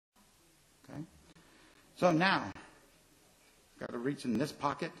So now, got to reach in this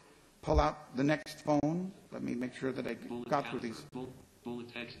pocket, pull out the next phone. Let me make sure that I got through these.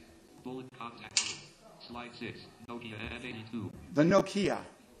 Bullet text, bullet contact, slide 6, Nokia N82. The Nokia.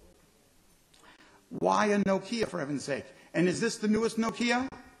 Why a Nokia, for heaven's sake? And is this the newest Nokia?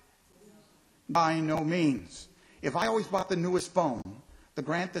 By no means. If I always bought the newest phone, the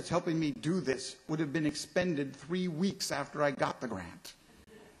grant that's helping me do this would have been expended 3 weeks after I got the grant.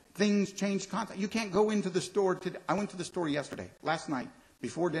 Things change constantly. You can't go into the store today. I went to the store yesterday, last night,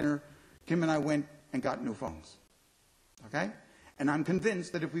 before dinner. Kim and I went and got new phones. Okay? And I'm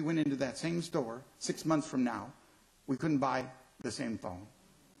convinced that if we went into that same store 6 months from now, we couldn't buy the same phone.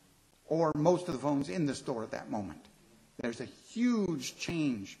 Or most of the phones in the store at that moment. There's a huge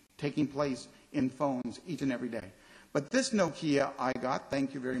change taking place in phones each and every day. But this Nokia I got,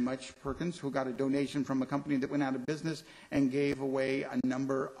 thank you very much, Perkins, who got a donation from a company that went out of business and gave away a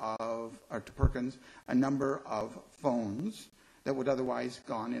number of, to Perkins, a number of phones that would otherwise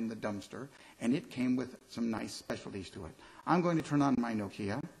gone in the dumpster. And it came with some nice specialties to it. I'm going to turn on my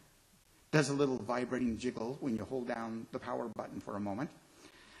Nokia. Does a little vibrating jiggle when you hold down the power button for a moment.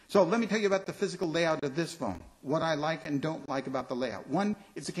 So let me tell you about the physical layout of this phone, what I like and don't like about the layout. One,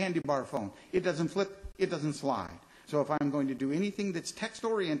 it's a candy bar phone. It doesn't flip, it doesn't slide. So if I'm going to do anything that's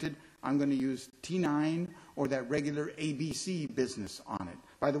text-oriented, I'm going to use T9 or that regular ABC business on it.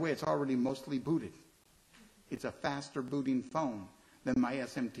 By the way, it's already mostly booted. It's a faster booting phone than my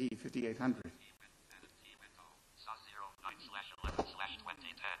SMT 5800.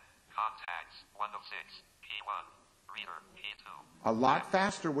 Contacts 1 of 6, P1, Reader, P2. A lot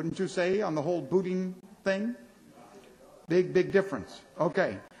faster, wouldn't you say, on the whole booting thing? Big, big difference.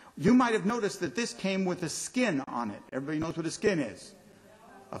 Okay. You might have noticed that this came with a skin on it. Everybody knows what a skin is.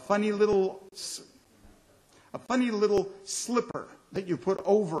 A funny little slipper that you put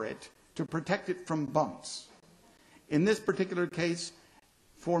over it to protect it from bumps. In this particular case,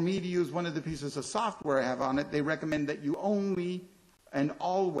 for me to use one of the pieces of software I have on it, they recommend that you only and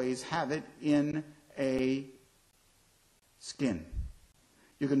always have it in a skin.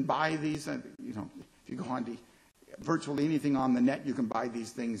 You can buy these, if you go on to virtually anything on the net, you can buy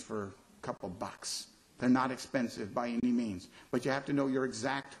these things for a couple bucks. They're not expensive by any means, but you have to know your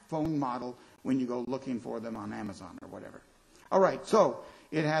exact phone model when you go looking for them on Amazon or whatever. All right, so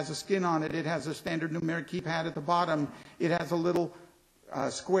it has a skin on it. It has a standard numeric keypad at the bottom. It has a little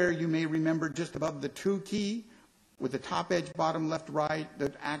square, you may remember, just above the 2 key, with the top edge, bottom, left, right,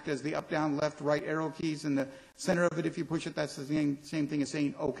 that act as the up, down, left, right arrow keys. In the center of it, if you push it, that's the same thing as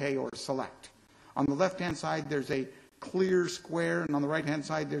saying OK or select. On the left-hand side, there's a clear square, and on the right-hand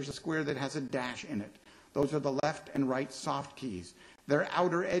side, there's a square that has a dash in it. Those are the left and right soft keys. Their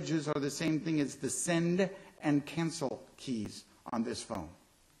outer edges are the same thing as the send and cancel keys on this phone.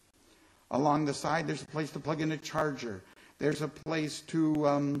 Along the side, there's a place to plug in a charger. There's a place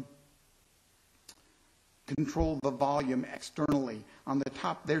to control the volume externally. On the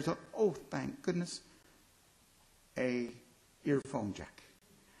top, there's thank goodness, a earphone jack.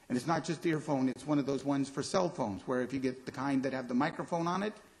 And it's not just earphone, it's one of those ones for cell phones, where if you get the kind that have the microphone on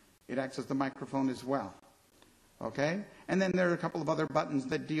it, it acts as the microphone as well. Okay? And then there are a couple of other buttons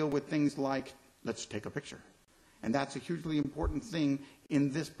that deal with things like, let's take a picture. And that's a hugely important thing in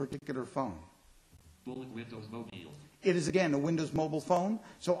this particular phone. Bullet Windows Mobile. It is, again, a Windows mobile phone,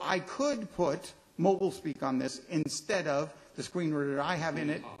 so I could put mobile speak on this instead of the screen reader I have in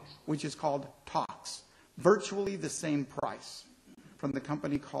it, which is called Talks. Virtually the same price from the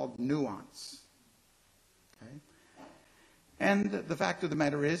company called Nuance. Okay? And the fact of the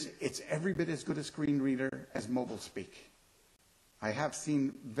matter is, it's every bit as good a screen reader as mobile speak. I have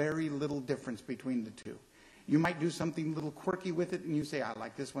seen very little difference between the two. You might do something a little quirky with it, and you say, I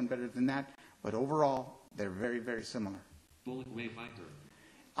like this one better than that, but overall, they're very, very similar. Bullet Wayfinder.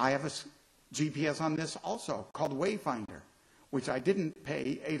 I have a GPS on this also, called Wayfinder, which I didn't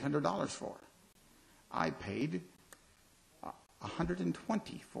pay $800 for. I paid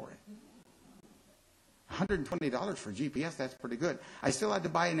 $120 for it. $120 for GPS, that's pretty good. I still had to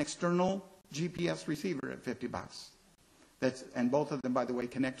buy an external GPS receiver at $50. And both of them, by the way,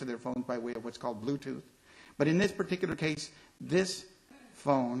 connect to their phones by way of what's called Bluetooth. But in this particular case, this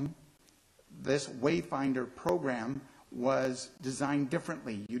phone, this Wayfinder program was designed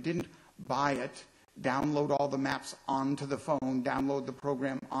differently. You didn't buy it, download all the maps onto the phone, download the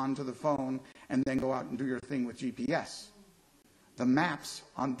program onto the phone, and then go out and do your thing with GPS. The maps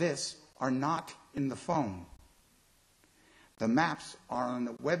on this are not in the phone. The maps are on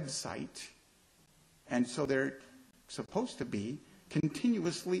the website, and so they're supposed to be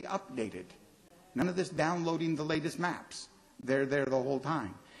continuously updated. None of this downloading the latest maps. They're there the whole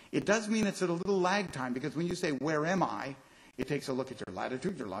time. It does mean it's at a little lag time, because when you say, where am I? It takes a look at your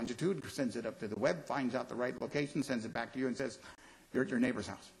latitude, your longitude, sends it up to the web, finds out the right location, sends it back to you and says, you're at your neighbor's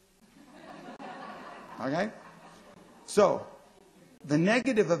house. Okay? So, the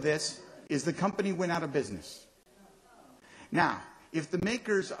negative of this is the company went out of business. Now, if the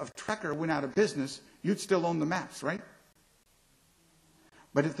makers of Trekker went out of business, you'd still own the maps, right?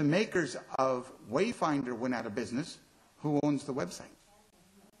 But if the makers of Wayfinder went out of business, who owns the website?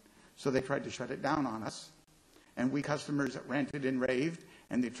 So they tried to shut it down on us. And we customers ranted and raved,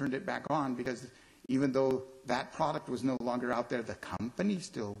 and they turned it back on, because even though that product was no longer out there, the company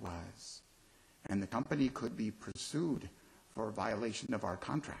still was. And the company could be pursued for a violation of our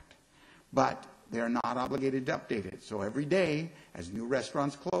contract. But they're not obligated to update it. So every day, as new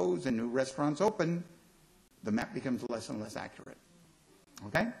restaurants close and new restaurants open, the map becomes less and less accurate.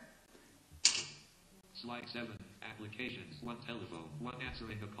 Okay? Slide 7. Applications. 1 telephone. 1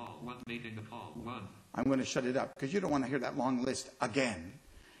 answering the call. 1 making the call. 1. I'm going to shut it up, because you don't want to hear that long list again.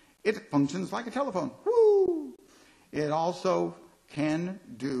 It functions like a telephone. Woo! It also can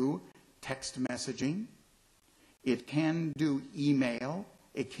do text messaging. It can do email.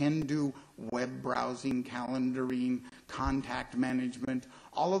 It can do web browsing, calendaring, contact management,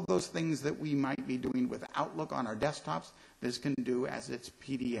 all of those things that we might be doing with Outlook on our desktops, this can do as its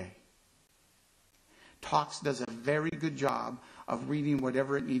PDA. Talks does a very good job of reading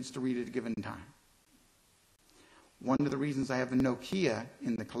whatever it needs to read at a given time. One of the reasons I have a Nokia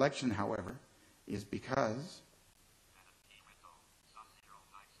in the collection, however, is because,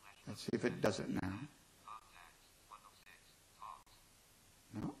 let's see if it does it now.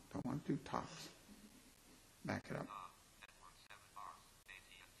 No, don't want to do talks. Back it up.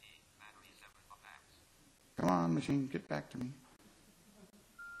 Come on, machine, get back to me.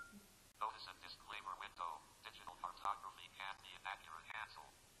 Notice a disclaimer window. Digital cartography can be inaccurate. Cancel.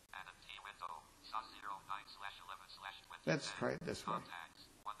 And a T window. SA09/11/20. Let's try it this way.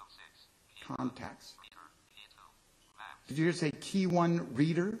 Contacts. 106. Contacts. Reader. P2. Maps. Did you hear say key 1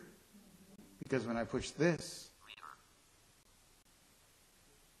 reader? Because when I push this,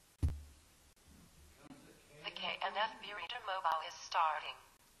 The KNFB Reader Mobile is starting.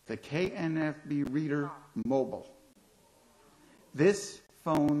 the KNFB Reader Mobile. This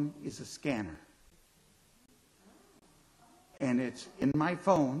phone is a scanner. And it's in my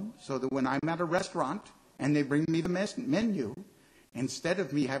phone, so that when I'm at a restaurant and they bring me the menu, instead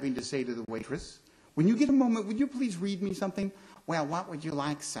of me having to say to the waitress, when you get a moment, would you please read me something? Well, what would you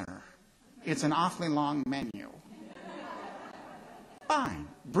like, sir? It's an awfully long menu. Fine.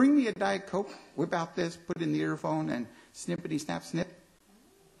 Bring me a Diet Coke, whip out this, put it in the earphone, and snippity snap snip.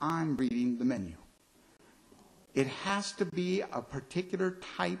 I'm reading the menu. It has to be a particular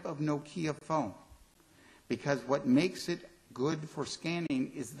type of Nokia phone, because what makes it good for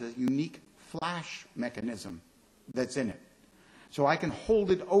scanning is the unique flash mechanism that's in it. So I can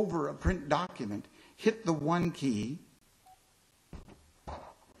hold it over a print document, hit the 1 key.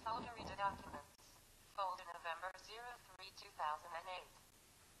 Folder reader documents. Folder November 03, 2008.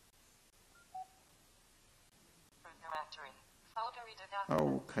 Root directory. Folder reader documents.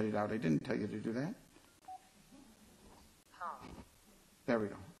 Oh, cut it out. I didn't tell you to do that. Home. There we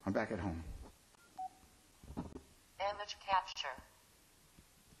go. I'm back at home. Image capture.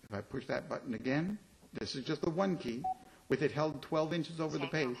 If I push that button again, this is just the 1 key, with it held 12 inches over the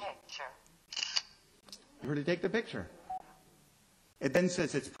Taking page. picture. You're to take the picture. It then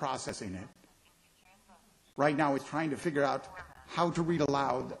says it's processing it. Right now it's trying to figure out how to read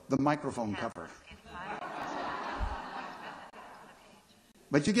aloud the microphone cover.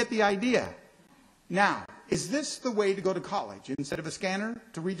 But you get the idea. Now, is this the way to go to college? Instead of a scanner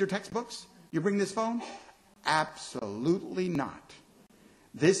to read your textbooks, you bring this phone? Absolutely not.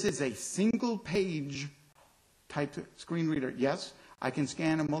 This is a single page type screen reader. Yes, I can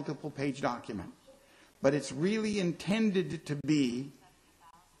scan a multiple page document, but it's really intended to be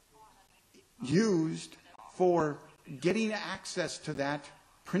used for getting access to that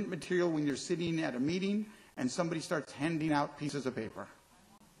print material when you're sitting at a meeting and somebody starts handing out pieces of paper.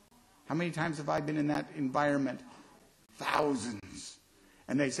 How many times have I been in that environment? Thousands.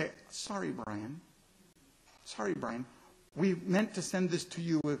 And they say, sorry, Brian, we meant to send this to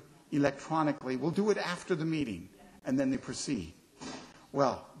you electronically. We'll do it after the meeting. And then they proceed.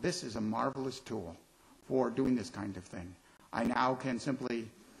 Well, this is a marvelous tool for doing this kind of thing. I now can simply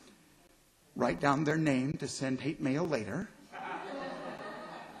write down their name to send hate mail later,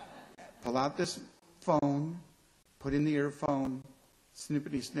 pull out this phone, put in the earphone,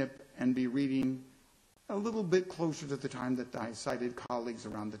 snippety snip, and be reading a little bit closer to the time that my sighted colleagues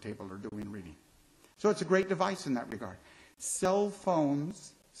around the table are doing reading. So it's a great device in that regard. Cell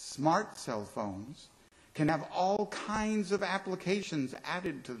phones smart cell phones can have all kinds of applications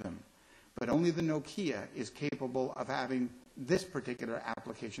added to them, but only the Nokia is capable of having this particular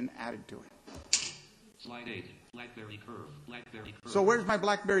application added to it. Slide 8. BlackBerry Curve. BlackBerry Curve. So where's my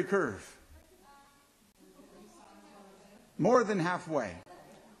BlackBerry Curve? More than halfway.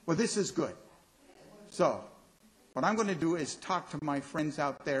 Well, this is good. So what I'm going to do is talk to my friends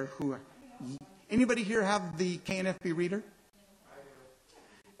out there who... Anybody here have the KNFB Reader?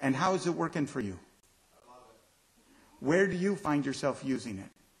 And how is it working for you? Where do you find yourself using it?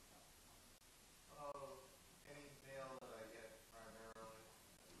 Any mail that I get primarily,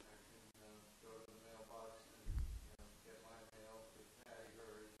 I can go to the mailbox and get my mail, get Patty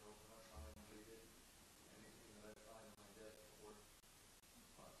hers, open up mine, read it, anything that I find on my desk or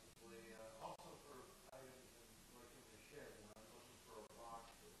possibly also for items like in the shed when I'm looking for a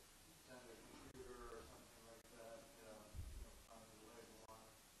box to send a computer or something like that, find the label on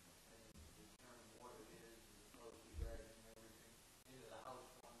it and determine what it is as opposed to dragging everything into the house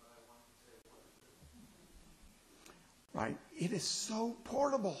one by one and say what is it. Right? It is so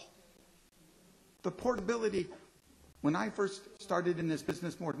portable. The portability. When I first started in this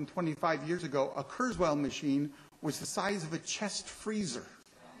business more than 25 years ago, a Kurzweil machine was the size of a chest freezer.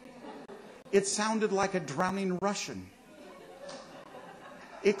 It sounded like a drowning Russian.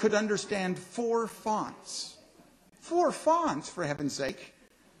 It could understand 4 fonts. 4 fonts, for heaven's sake.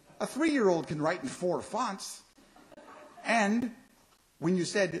 A 3-year-old can write in 4 fonts. And when you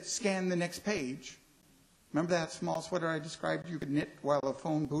said, scan the next page, remember that small sweater I described you could knit while the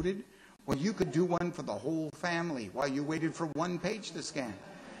phone booted? Well, you could do one for the whole family while you waited for 1 page to scan.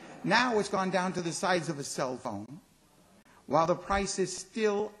 Now it's gone down to the size of a cell phone, while the price is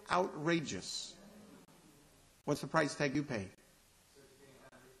still outrageous. What's the price tag you pay?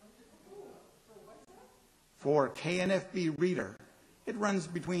 For KNFB Reader. It runs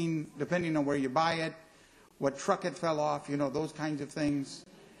between, depending on where you buy it, what truck it fell off, those kinds of things,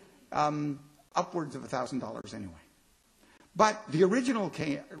 upwards of $1,000 anyway. But the original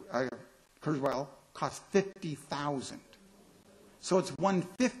Kurzweil cost $50,000. So it's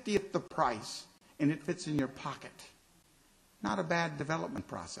 1/50th the price, and it fits in your pocket. Not a bad development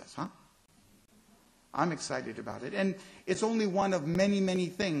process, huh? I'm excited about it. And it's only one of many, many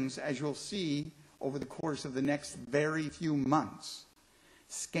things, as you'll see over the course of the next very few months.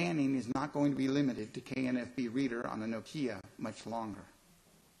 Scanning is not going to be limited to KNFB Reader on a Nokia much longer.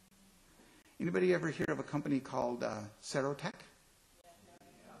 Anybody ever hear of a company called Serotech?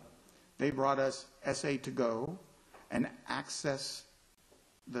 They brought us SA2Go and Access,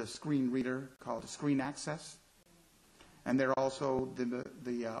 the screen reader called Screen Access. And they're also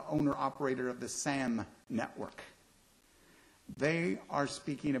the owner-operator of the SAM network. They are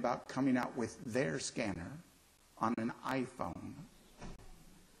speaking about coming out with their scanner on an iPhone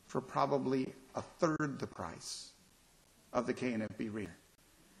for probably 1/3 the price of the KNFB Reader.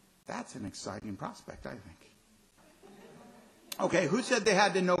 That's an exciting prospect, I think. Okay, who said they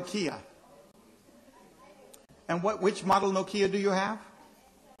had the Nokia? And which model Nokia do you have?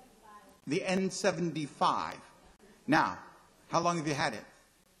 The N75. Now, how long have you had it?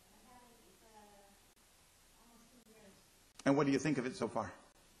 And what do you think of it so far?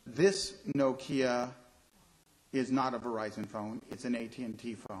 This Nokia is not a Verizon phone. It's an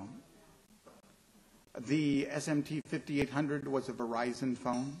AT&T phone. The SMT 5800 was a Verizon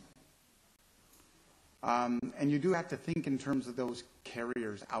phone. And you do have to think in terms of those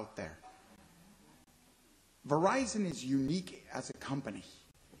carriers out there. Verizon is unique as a company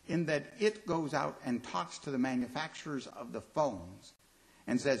in that it goes out and talks to the manufacturers of the phones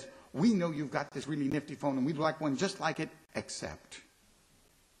and says, we know you've got this really nifty phone and we'd like one just like it, except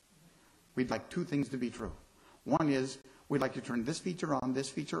we'd like 2 things to be true. One is we'd like to turn this feature on, this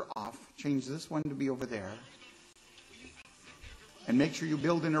feature off, change this one to be over there, and make sure you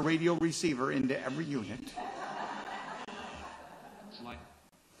build in a radio receiver into every unit.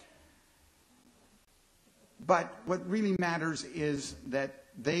 But what really matters is that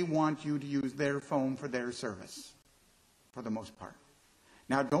they want you to use their phone for their service, for the most part.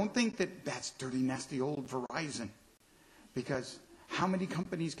 Now, don't think that that's dirty, nasty old Verizon, because how many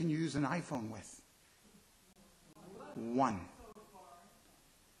companies can you use an iPhone with? 1.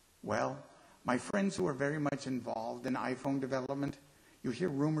 Well, my friends who are very much involved in iPhone development, you hear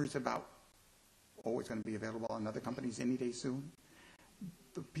rumors about, oh, it's going to be available on other companies any day soon.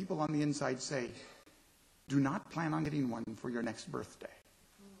 The people on the inside say, do not plan on getting one for your next birthday.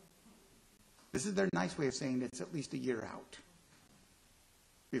 This is their nice way of saying it's at least a year out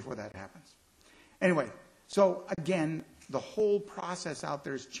before that happens. Anyway, so again, the whole process out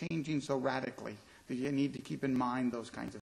there is changing so radically that you need to keep in mind those kinds of